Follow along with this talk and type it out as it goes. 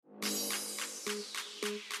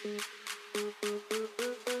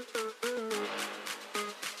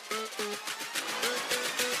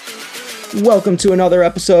Welcome to another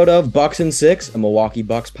episode of Bucks and Six, a Milwaukee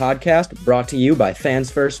Bucks podcast brought to you by Fans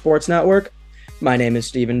First Sports Network. My name is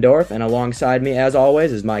Steven Dorff, and alongside me, as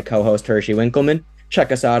always, is my co-host Hershey Winkleman.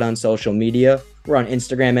 Check us out on social media. We're on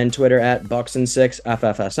Instagram and Twitter at Bucks and Six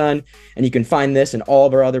FFSN, and you can find this and all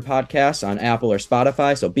of our other podcasts on Apple or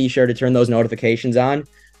Spotify, so be sure to turn those notifications on.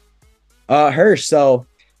 Hirsch, so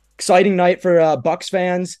exciting night for Bucks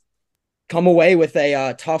fans. Come away with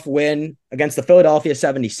a tough win against the Philadelphia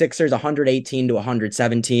 76ers,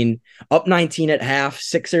 118-117, up 19 at half.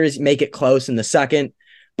 Sixers make it close in the second,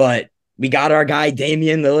 but we got our guy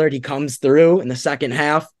Damian Lillard. He comes through in the second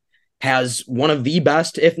half, has one of the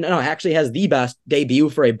best, has the best debut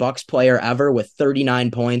for a Bucks player ever with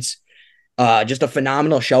 39 points. Just a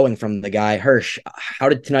phenomenal showing from the guy. Hirsch, how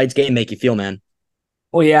did tonight's game make you feel, man?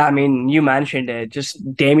 Well, yeah, I mean, you mentioned it. Just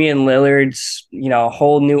Damian Lillard's,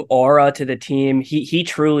 whole new aura to the team. He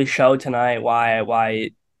truly showed tonight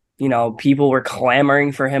why people were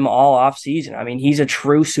clamoring for him all off season. I mean, he's a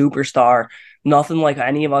true superstar. Nothing like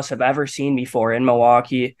any of us have ever seen before in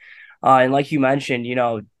Milwaukee. And like you mentioned, he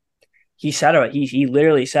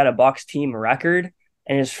literally set a Bucks team record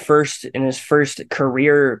in his first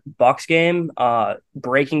career Bucks game,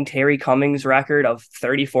 breaking Terry Cummings' record of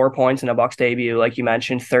 34 points in a Bucks debut. Like you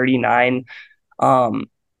mentioned, 39.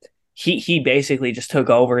 He basically just took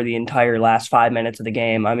over the entire last 5 minutes of the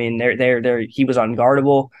game. I mean, he was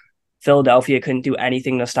unguardable. Philadelphia couldn't do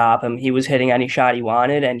anything to stop him. He was hitting any shot he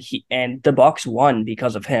wanted, and the Bucks won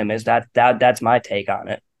because of him. That's my take on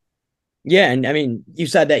it. Yeah, and I mean, you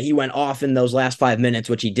said that he went off in those last 5 minutes,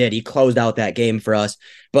 which he did. He closed out that game for us,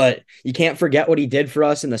 but you can't forget what he did for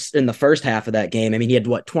us in the first half of that game. I mean, he had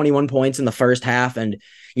 21 points in the first half, and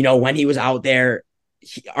when he was out there,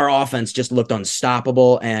 our offense just looked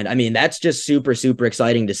unstoppable. And I mean, that's just super, super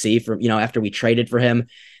exciting to see from after we traded for him.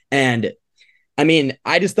 And I mean,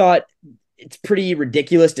 I just thought it's pretty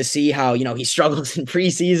ridiculous to see how he struggles in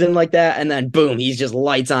preseason like that, and then boom, he's just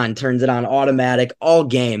lights on, turns it on automatic all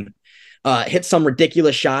game. Hit some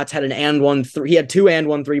ridiculous shots, had he had 2 and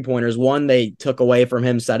 1 3-pointers. One they took away from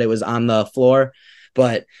him, said it was on the floor.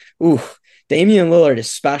 But Damian Lillard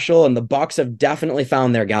is special, and the Bucks have definitely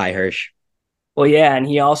found their guy, Hirsch. Well, yeah, and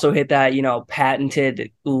he also hit that,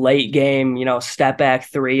 patented late game, step back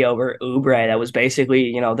 3 over Oubre. That was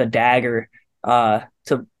basically, the dagger to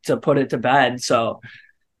put it to bed. So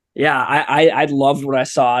yeah, I loved what I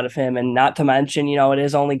saw out of him. And not to mention, it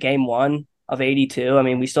is only game 1 of 82. I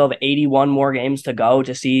mean, we still have 81 more games to go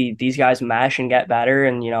to see these guys mesh and get better,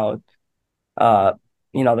 and the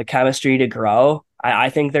chemistry to grow. I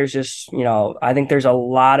think there's I think there's a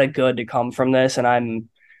lot of good to come from this, and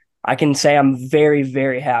I can say I'm very,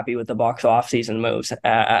 very happy with the Bucks offseason moves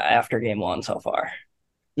after game 1 so far.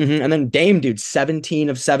 Mm-hmm. And then Dame, dude, 17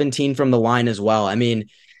 of 17 from the line as well. I mean,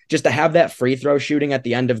 just to have that free throw shooting at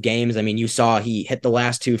the end of games. I mean, you saw he hit the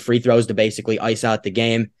last 2 free throws to basically ice out the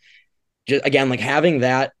game. Just again, like having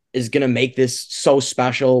that is going to make this so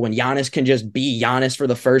special when Giannis can just be Giannis for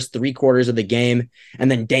the first 3 quarters of the game,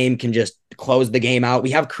 and then Dame can just close the game out.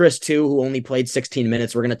 We have Chris too, who only played 16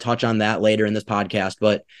 minutes. We're going to touch on that later in this podcast,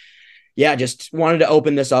 but yeah, just wanted to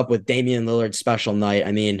open this up with Damian Lillard's special night.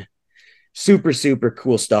 I mean, super, super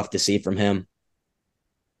cool stuff to see from him.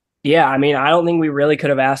 Yeah, I mean, I don't think we really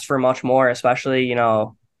could have asked for much more, especially,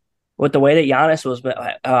 with the way that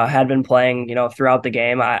Giannis had been playing, throughout the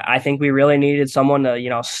game. I think we really needed someone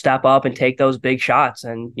to, step up and take those big shots.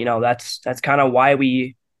 And, that's kind of why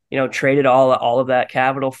we, traded all of that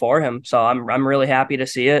capital for him. So I'm really happy to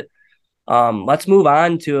see it. Let's move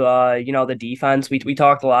on to, the defense. We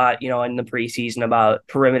talked a lot, in the preseason about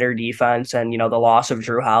perimeter defense and, the loss of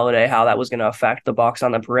Drew Holiday, how that was going to affect the Bucks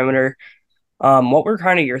on the perimeter. What were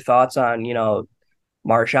kind of your thoughts on,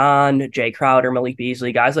 Marchand, Jay Crowder, Malik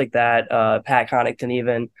Beasley, guys like that, Pat Connaughton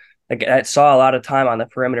even, like, I saw a lot of time on the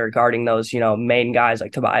perimeter guarding those, main guys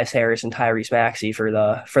like Tobias Harris and Tyrese Maxey for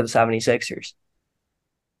the 76ers.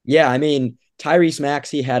 Yeah, I mean, Tyrese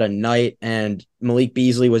Maxey had a night, and Malik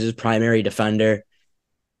Beasley was his primary defender.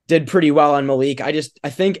 Did pretty well on Malik. I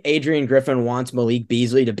think Adrian Griffin wants Malik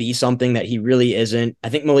Beasley to be something that he really isn't. I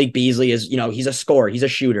think Malik Beasley is, he's a scorer, he's a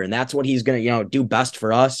shooter, and that's what he's going to, do best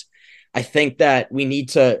for us. I think that we need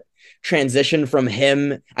to transition from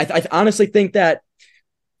him. I honestly think that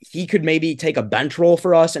he could maybe take a bench role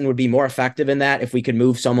for us and would be more effective in that if we could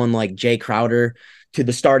move someone like Jay Crowder to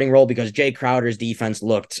the starting role, because Jay Crowder's defense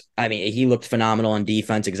he looked phenomenal on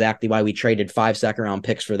defense, exactly why we traded 5 second-round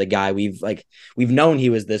picks for the guy. We've known he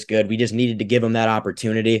was this good. We just needed to give him that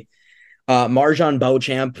opportunity. Marjan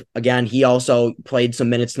Beauchamp, again, he also played some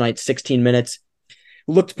minutes tonight, 16 minutes.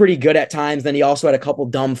 Looked pretty good at times. Then he also had a couple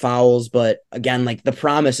dumb fouls, but again, like the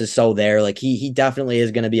promise is so there. Like he definitely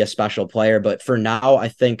is going to be a special player. But for now, I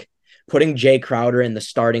think putting Jay Crowder in the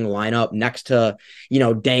starting lineup next to,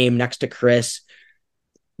 Dame, next to Chris,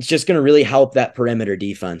 it's just going to really help that perimeter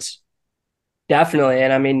defense. Definitely.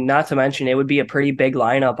 And I mean, not to mention, it would be a pretty big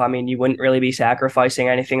lineup. I mean, you wouldn't really be sacrificing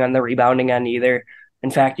anything on the rebounding end either. In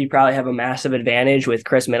fact, you'd probably have a massive advantage with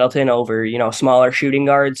Chris Middleton over, smaller shooting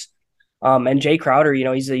guards. And Jay Crowder,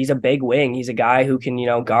 he's a big wing. He's a guy who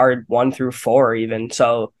can, guard 1 through 4 even.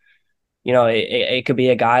 So, it could be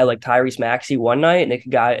a guy like Tyrese Maxey one night, and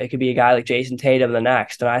it could be a guy like Jason Tatum the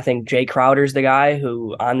next. And I think Jay Crowder's the guy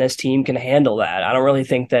who on this team can handle that. I don't really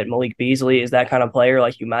think that Malik Beasley is that kind of player,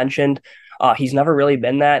 like you mentioned. He's never really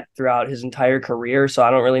been that throughout his entire career, so I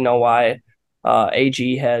don't really know why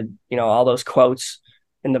AG had all those quotes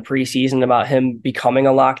in the preseason about him becoming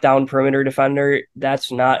a lockdown perimeter defender.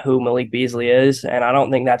 That's not who Malik Beasley is, and I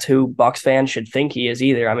don't think that's who Bucks fans should think he is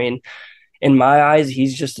either. I mean, in my eyes,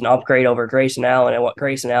 he's just an upgrade over Grayson Allen and what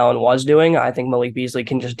Grayson Allen was doing. I think Malik Beasley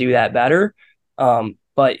can just do that better.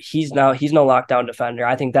 But he's no lockdown defender.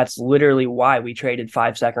 I think that's literally why we traded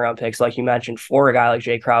 5 second-round picks, like you mentioned, for a guy like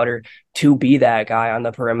Jay Crowder to be that guy on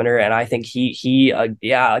the perimeter. And I think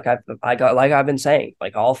like I've been saying,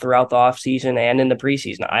 like all throughout the offseason and in the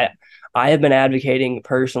preseason, I have been advocating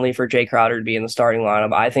personally for Jay Crowder to be in the starting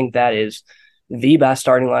lineup. I think that is the best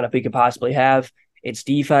starting lineup we could possibly have. It's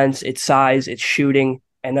defense, it's size, it's shooting.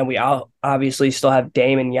 And then we obviously still have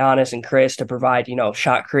Dame and Giannis and Chris to provide,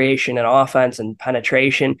 shot creation and offense and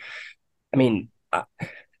penetration. I mean,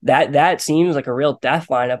 that seems like a real death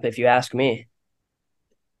lineup if you ask me.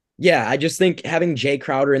 Yeah, I just think having Jay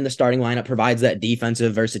Crowder in the starting lineup provides that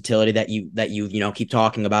defensive versatility that you keep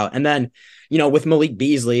talking about. And then, with Malik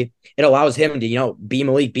Beasley, it allows him to, be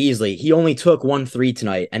Malik Beasley. He only took 1 3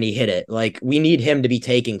 tonight and he hit it. Like we need him to be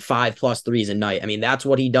taking 5+ threes a night. I mean, that's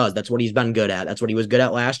what he does. That's what he's been good at. That's what he was good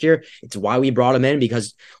at last year. It's why we brought him in,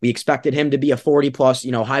 because we expected him to be a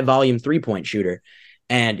 40+, high volume 3-point shooter.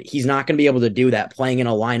 And he's not going to be able to do that playing in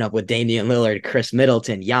a lineup with Damian Lillard, Chris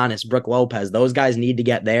Middleton, Giannis, Brook Lopez. Those guys need to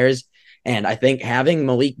get theirs. And I think having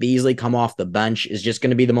Malik Beasley come off the bench is just going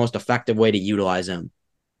to be the most effective way to utilize him.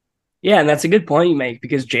 Yeah, and that's a good point you make,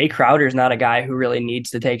 because Jay Crowder is not a guy who really needs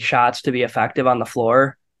to take shots to be effective on the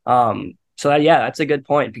floor. That's a good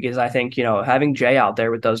point, because I think, having Jay out there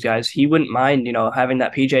with those guys, he wouldn't mind, having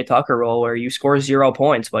that PJ Tucker role where you score 0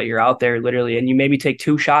 points, but you're out there literally and you maybe take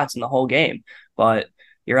 2 shots in the whole game. But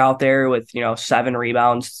you're out there with, 7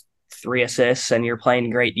 rebounds, 3 assists, and you're playing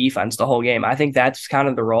great defense the whole game. I think that's kind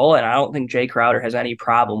of the role, and I don't think Jay Crowder has any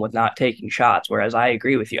problem with not taking shots, whereas I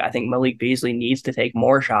agree with you. I think Malik Beasley needs to take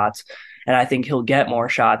more shots, and I think he'll get more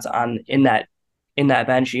shots in that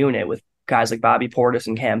bench unit with guys like Bobby Portis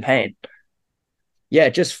and Cam Payne. Yeah,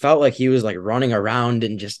 it just felt like he was like running around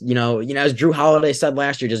and just, as Drew Holiday said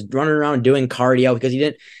last year, just running around doing cardio because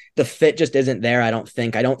the fit just isn't there. I don't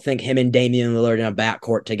think him and Damian Lillard in a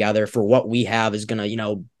backcourt together for what we have is going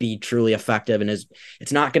to, be truly effective. And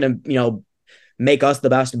it's not going to, make us the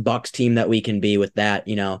best Bucks team that we can be with that,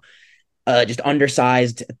 just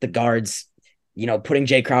undersized at the guards, putting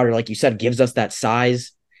Jay Crowder, like you said, gives us that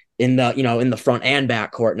size in the front and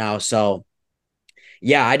backcourt now. So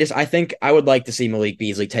yeah, I think I would like to see Malik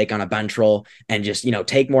Beasley take on a bench role and just,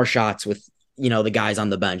 take more shots with, the guys on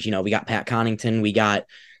the bench. We got Pat Connaughton, we got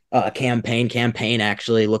Cam Payne. Cam Payne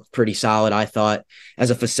actually looked pretty solid, I thought, as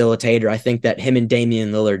a facilitator. I think that him and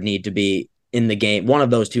Damian Lillard need to be in the game. One of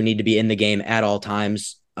those two need to be in the game at all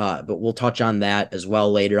times. But we'll touch on that as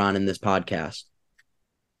well later on in this podcast.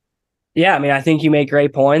 Yeah, I mean, I think you make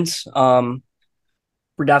great points.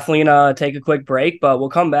 We're definitely going to take a quick break, but we'll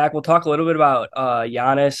come back. We'll talk a little bit about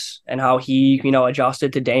Giannis and how he,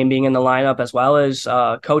 adjusted to Dame being in the lineup, as well as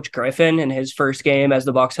Coach Griffin in his first game as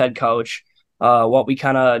the Bucks head coach, what we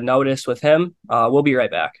kind of noticed with him. We'll be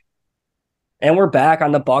right back. And we're back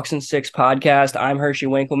on the Bucks and Six podcast. I'm Hershey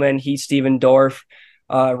Winkleman. He's Steven Dorff,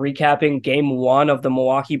 recapping game 1 of the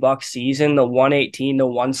Milwaukee Bucks season, the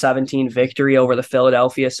 118-117 victory over the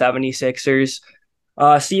Philadelphia 76ers.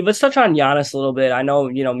 Steve, let's touch on Giannis a little bit. I know,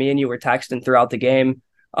 me and you were texting throughout the game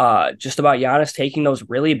just about Giannis taking those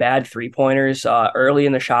really bad 3-pointers early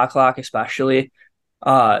in the shot clock, especially.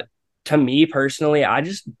 To me personally, I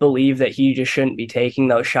just believe that he just shouldn't be taking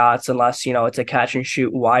those shots unless, it's a catch and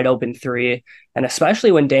shoot wide open 3. And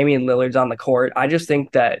especially when Damian Lillard's on the court, I just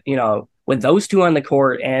think that, with those two on the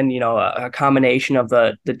court and, a combination of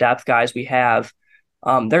the depth guys we have,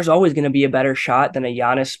 there's always going to be a better shot than a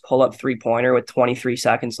Giannis pull-up 3-pointer with 23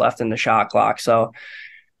 seconds left in the shot clock. So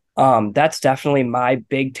That's definitely my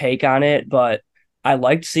big take on it, but I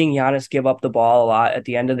liked seeing Giannis give up the ball a lot at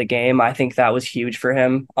the end of the game. I think that was huge for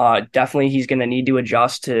him. Definitely he's going to need to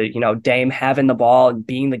adjust to, Dame having the ball and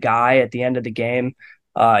being the guy at the end of the game.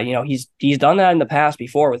 He's done that in the past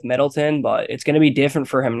before with Middleton, but it's going to be different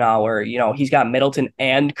for him now where, he's got Middleton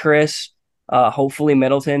and Chris. Hopefully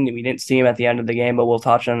Middleton, we didn't see him at the end of the game, but we'll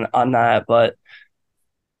touch on that. But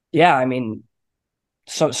yeah, I mean,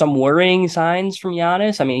 some worrying signs from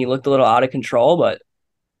Giannis. I mean, he looked a little out of control, but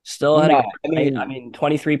still had a No, great I night. mean,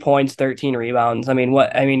 23 points, 13 rebounds.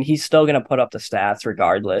 He's still going to put up the stats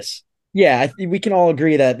regardless. yeah, we can all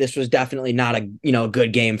agree that this was definitely not a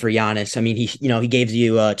good game for Giannis. I mean, he gave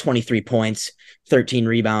you 23 points, 13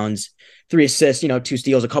 rebounds, 3 assists, 2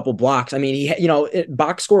 steals, a couple blocks. I mean,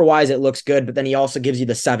 box score wise, it looks good, but then he also gives you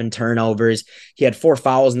the 7 turnovers. He had 4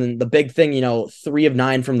 fouls, and then the big thing, 3 of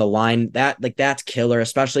 9 from the line. That's killer,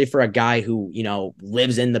 especially for a guy who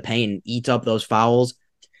lives in the paint and eats up those fouls.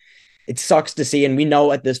 It sucks to see, and we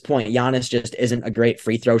know at this point Giannis just isn't a great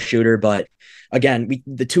free throw shooter. But again,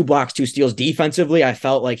 the 2 blocks, 2 steals defensively, I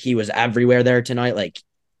felt like he was everywhere there tonight. Like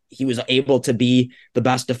he was able to be the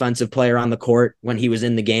best defensive player on the court when he was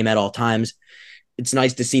in the game at all times. It's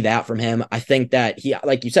nice to see that from him. I think that he,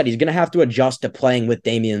 like you said, he's going to have to adjust to playing with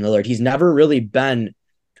Damian Lillard. He's never really been,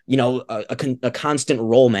 a constant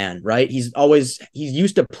role man, right? He's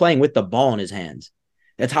used to playing with the ball in his hands.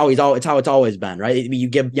 It's how it's always been, right? You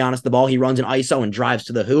give Giannis the ball, he runs an ISO and drives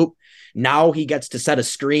to the hoop. Now he gets to set a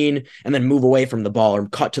screen and then move away from the ball or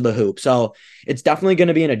cut to the hoop. So it's definitely going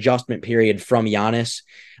to be an adjustment period from Giannis.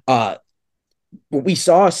 Uh, we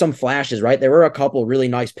saw some flashes, right? There were a couple really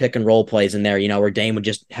nice pick and roll plays in there, where Dame would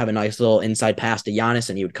just have a nice little inside pass to Giannis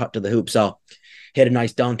and he would cut to the hoop. So hit a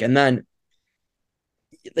nice dunk. And then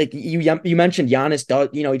like you mentioned Giannis does,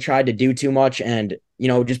 he tried to do too much, and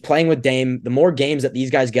just playing with Dame, the more games that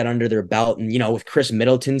these guys get under their belt, and with Chris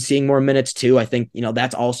Middleton seeing more minutes too, I think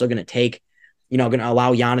that's also going to take, going to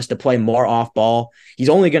allow Giannis to play more off ball. He's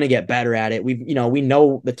only going to get better at it. We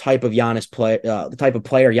know the type of the type of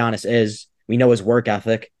player Giannis is. We know his work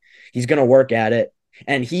ethic. He's going to work at it.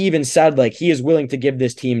 And he even said like he is willing to give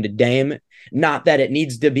this team to Dame. Not that it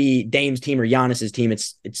needs to be Dame's team or Giannis's team.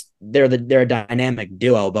 They're a dynamic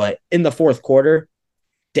duo. But in the fourth quarter,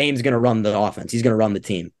 Dame's going to run the offense. He's going to run the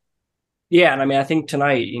team. Yeah, and I mean, I think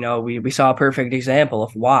tonight, we saw a perfect example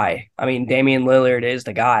of why. I mean, Damian Lillard is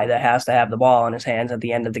the guy that has to have the ball in his hands at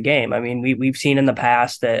the end of the game. I mean, we've seen in the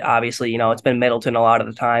past that obviously, it's been Middleton a lot of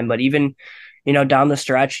the time, but even down the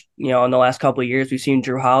stretch, in the last couple of years, we've seen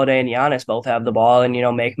Drew Holiday and Giannis both have the ball and,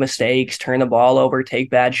 make mistakes, turn the ball over, take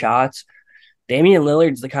bad shots. Damian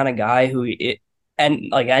Lillard's the kind of guy and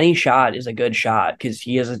like any shot is a good shot because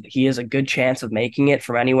he has a good chance of making it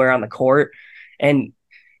from anywhere on the court. And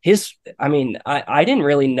I didn't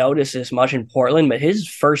really notice this much in Portland, but his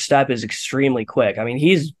first step is extremely quick. I mean,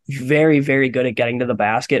 he's very, very good at getting to the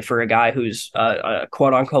basket for a guy who's a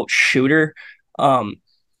quote unquote shooter.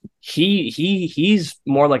 He's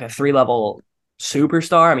more like a 3 level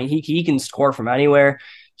superstar. I mean, he can score from anywhere.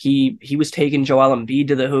 He was taking Joel Embiid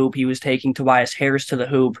to the hoop. He was taking Tobias Harris to the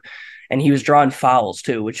hoop, and he was drawing fouls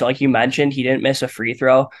too, which, like you mentioned, he didn't miss a free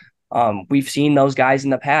throw. We've seen those guys in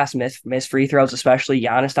the past miss free throws, especially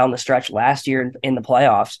Giannis down the stretch last year in the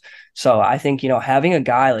playoffs. So I think, having a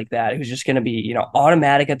guy like that who's just going to be,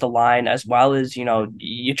 automatic at the line, as well as,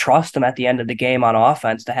 you trust him at the end of the game on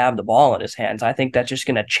offense to have the ball in his hands. I think that's just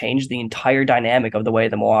going to change the entire dynamic of the way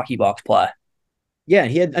the Milwaukee Bucks play. Yeah,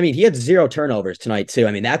 he had 0 turnovers tonight too.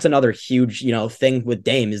 I mean, that's another huge, thing with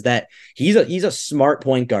Dame is that he's a smart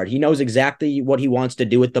point guard. He knows exactly what he wants to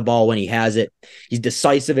do with the ball when he has it. He's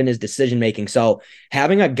decisive in his decision making. So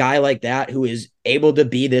having a guy like that who is able to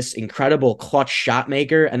be this incredible clutch shot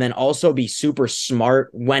maker and then also be super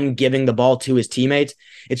smart when giving the ball to his teammates,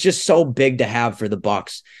 it's just so big to have for the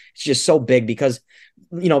Bucks. It's just so big because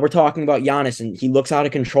we're talking about Giannis and he looks out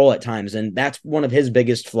of control at times. And that's one of his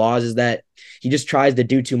biggest flaws is that he just tries to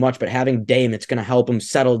do too much, but having Dame, it's going to help him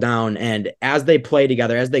settle down. And as they play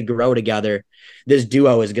together, as they grow together, this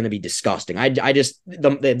duo is going to be disgusting.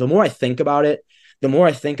 The more I think about it, the more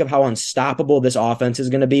I think of how unstoppable this offense is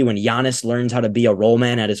going to be when Giannis learns how to be a role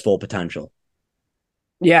man at his full potential.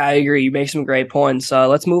 Yeah, I agree. You make some great points.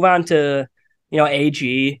 Let's move on to,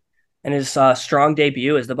 AG and his strong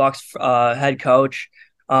debut as the Bucks head coach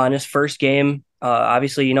in his first game.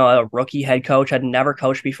 Obviously, a rookie head coach had never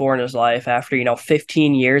coached before in his life after,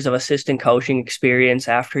 15 years of assistant coaching experience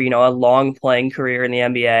after, a long playing career in the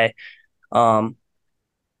NBA.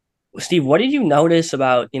 Steve, what did you notice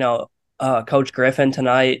about, Coach Griffin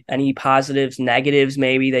tonight? Any positives, negatives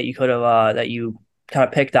maybe that you could have that you kind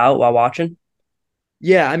of picked out while watching?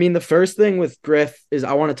 Yeah, I mean, the first thing with Griff is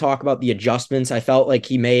I want to talk about the adjustments. I felt like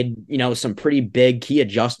he made, some pretty big key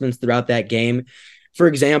adjustments throughout that game. For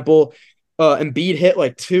example, Embiid hit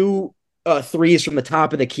like two threes from the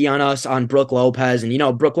top of the key on us on Brook Lopez.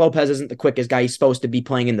 And, Brook Lopez isn't the quickest guy. He's supposed to be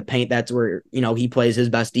playing in the paint. That's where, he plays his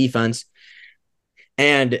best defense.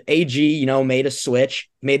 And AG, made a switch,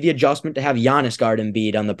 made the adjustment to have Giannis guard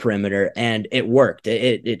Embiid on the perimeter, and it worked.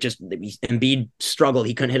 It just Embiid struggled.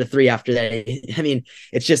 He couldn't hit a three after that. I mean,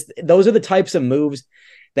 it's just those are the types of moves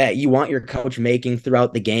that you want your coach making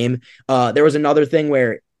throughout the game. There was another thing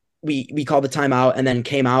where we called the timeout and then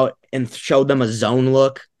came out and showed them a zone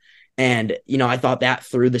look. And, I thought that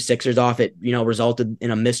threw the Sixers off. It, resulted in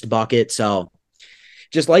a missed bucket. So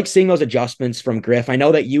just like seeing those adjustments from Griff. I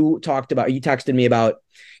know that you texted me about,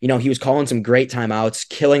 he was calling some great timeouts,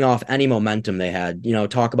 killing off any momentum they had. You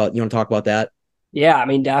want to talk about that? Yeah, I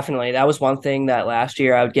mean, definitely. That was one thing that last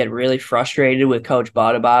year I would get really frustrated with Coach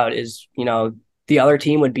Bud about is, the other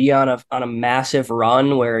team would be on a massive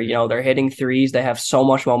run where, they're hitting threes, they have so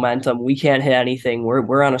much momentum. We can't hit anything.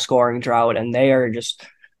 We're on a scoring drought and they are just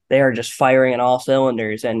firing in all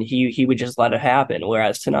cylinders, and he would just let it happen.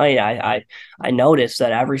 Whereas tonight, I noticed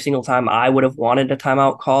that every single time I would have wanted a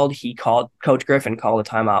timeout called, Coach Griffin called a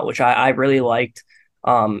timeout, which I really liked.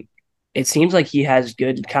 It seems like he has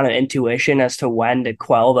good kind of intuition as to when to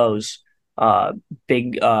quell those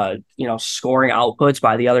big scoring outputs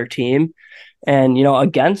by the other team. And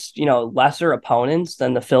against lesser opponents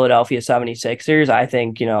than the Philadelphia 76ers, I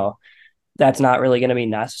think that's not really going to be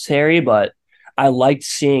necessary, but I liked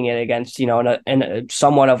seeing it against, in a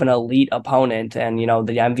somewhat of an elite opponent and, the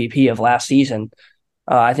MVP of last season.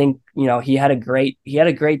 I think, he had a great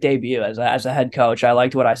debut as a head coach. I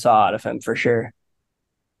liked what I saw out of him for sure.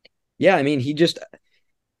 Yeah, I mean,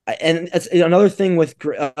 and that's another thing with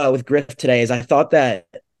Griff today is I thought that,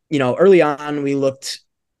 early on we looked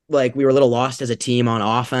like we were a little lost as a team on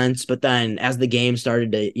offense, but then as the game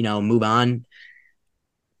started to, move on,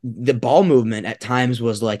 the ball movement at times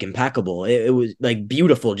was like impeccable. It was like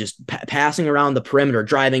beautiful, just passing around the perimeter,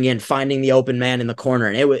 driving in, finding the open man in the corner.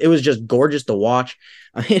 And it was just gorgeous to watch.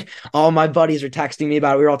 I mean, all my buddies were texting me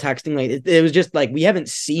about it. We were all texting. Like, it was just like, we haven't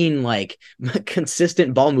seen like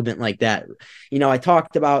consistent ball movement like that. I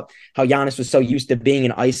talked about how Giannis was so used to being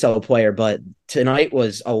an ISO player, but tonight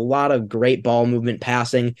was a lot of great ball movement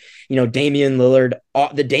passing, Damian Lillard,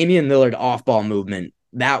 the Damian Lillard off ball movement.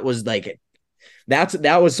 That was like,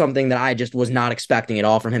 that was something that I just was not expecting at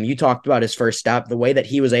all from him. You talked about his first step, the way that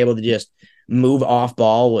he was able to just move off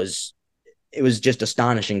ball was just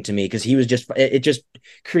astonishing to me because it just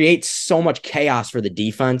creates so much chaos for the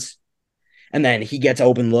defense. And then he gets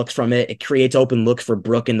open looks from it. It creates open looks for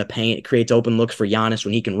Brook in the paint. It creates open looks for Giannis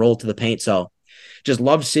when he can roll to the paint. So just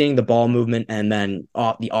love seeing the ball movement and then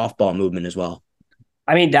the off ball movement as well.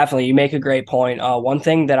 I mean, definitely, you make a great point. One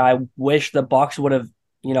thing that I wish the Bucks would have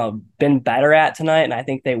been better at tonight, and I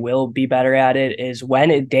think they will be better at it, is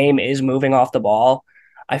when Dame is moving off the ball.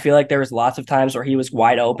 I feel like there was lots of times where he was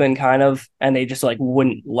wide open kind of, and they just like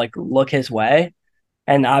wouldn't like look his way.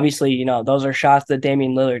 And obviously, those are shots that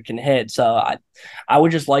Damian Lillard can hit. So I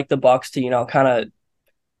would just like the Bucks to,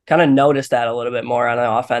 kind of notice that a little bit more on the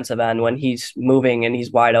offensive end when he's moving and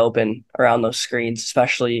he's wide open around those screens,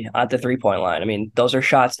 especially at the 3-point line. I mean, those are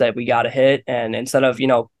shots that we got to hit. And instead of,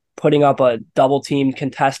 putting up a double team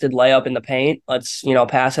contested layup in the paint, let's,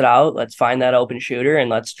 pass it out. Let's find that open shooter and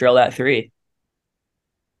let's drill that three.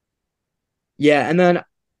 Yeah. And then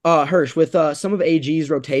Hirsch, with some of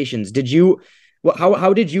AG's rotations,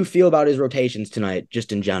 how did you feel about his rotations tonight,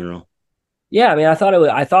 just in general? Yeah, I mean, I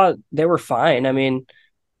thought they were fine. I mean,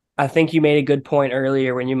 I think you made a good point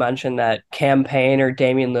earlier when you mentioned that Cam Payne or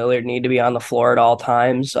Damian Lillard need to be on the floor at all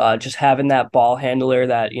times. Just having that ball handler,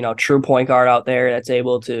 that, true point guard out there that's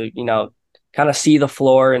able to, kind of see the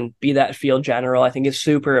floor and be that field general, I think is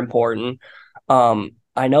super important.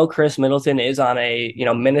 I know Chris Middleton is on a,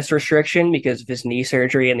 minutes restriction because of his knee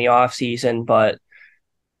surgery in the offseason, but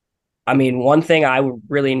I mean, one thing I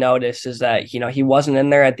really noticed is that, he wasn't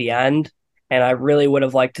in there at the end, and I really would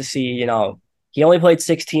have liked to see, he only played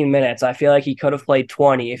 16 minutes. I feel like he could have played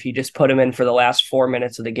 20 if you just put him in for the last 4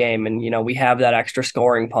 minutes of the game. And, we have that extra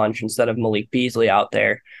scoring punch instead of Malik Beasley out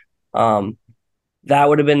there. That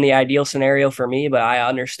would have been the ideal scenario for me, but I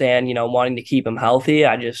understand, wanting to keep him healthy.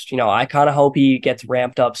 I just, I kind of hope he gets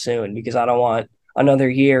ramped up soon because I don't want another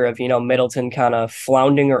year of, Middleton kind of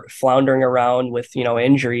floundering around with,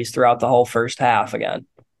 injuries throughout the whole first half again.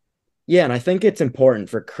 Yeah, and I think it's important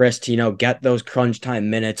for Chris to, get those crunch time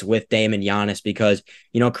minutes with Dame and Giannis because,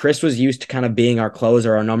 Chris was used to kind of being our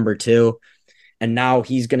closer, our number two, and now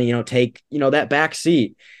he's going to, take, that back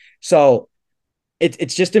seat. So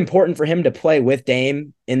it's just important for him to play with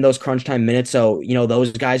Dame in those crunch time minutes. So,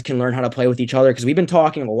 those guys can learn how to play with each other. Cause we've been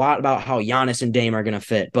talking a lot about how Giannis and Dame are going to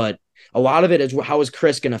fit, but a lot of it is how is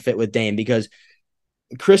Chris going to fit with Dame? Because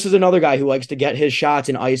Chris is another guy who likes to get his shots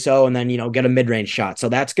in ISO and then, get a mid-range shot. So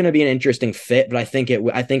that's going to be an interesting fit, but I think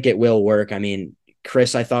it will work. I mean,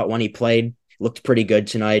 Chris, I thought when he played, looked pretty good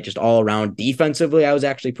tonight, just all around defensively. I was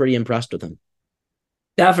actually pretty impressed with him.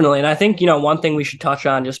 Definitely. And I think, one thing we should touch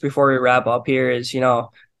on just before we wrap up here is,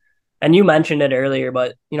 and you mentioned it earlier,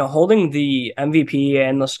 but, holding the MVP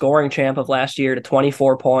and the scoring champ of last year to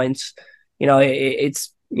 24 points,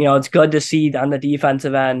 it's good to see on the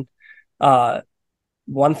defensive end.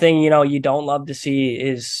 One thing, you don't love to see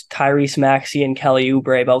is Tyrese Maxey and Kelly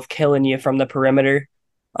Oubre both killing you from the perimeter.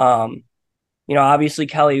 Obviously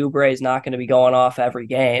Kelly Oubre is not going to be going off every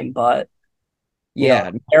game, but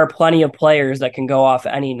there are plenty of players that can go off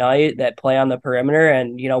any night that play on the perimeter.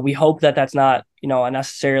 And, we hope that that's not,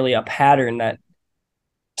 necessarily a pattern that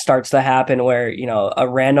starts to happen where, a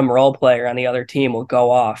random role player on the other team will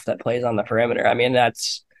go off that plays on the perimeter. I mean,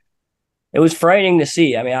 it was frightening to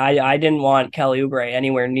see. I mean, I didn't want Kelly Oubre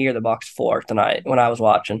anywhere near the Bucks floor tonight when I was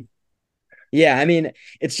watching. Yeah, I mean,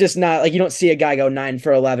 it's just not like you don't see a guy go 9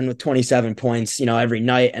 for 11 with 27 points, every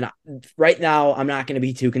night. And right now, I'm not going to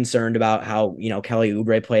be too concerned about how, Kelly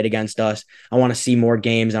Oubre played against us. I want to see more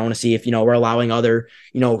games. I want to see if, we're allowing other,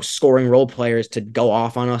 scoring role players to go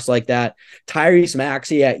off on us like that. Tyrese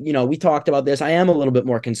Maxey, we talked about this. I am a little bit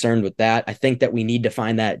more concerned with that. I think that we need to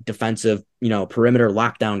find that defensive, perimeter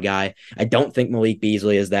lockdown guy. I don't think Malik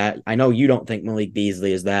Beasley is that. I know you don't think Malik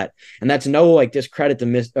Beasley is that. And that's no discredit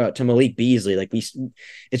to Malik Beasley.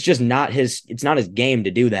 It's just not his game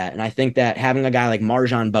to do that. And I think that having a guy like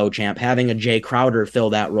Marjon Beauchamp, having a Jay Crowder fill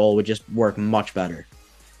that role would just work much better.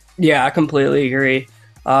 Yeah, I completely agree.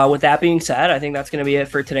 With that being said, I think that's going to be it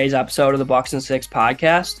for today's episode of the Bucks and Six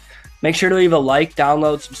podcast. Make sure to leave a like,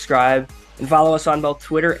 download, subscribe, and follow us on both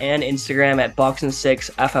Twitter and Instagram at Bucks and Six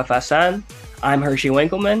FFSN. I'm Hershey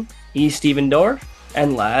Winkleman. He's Steven Dorff,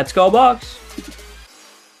 and let's go Bucks.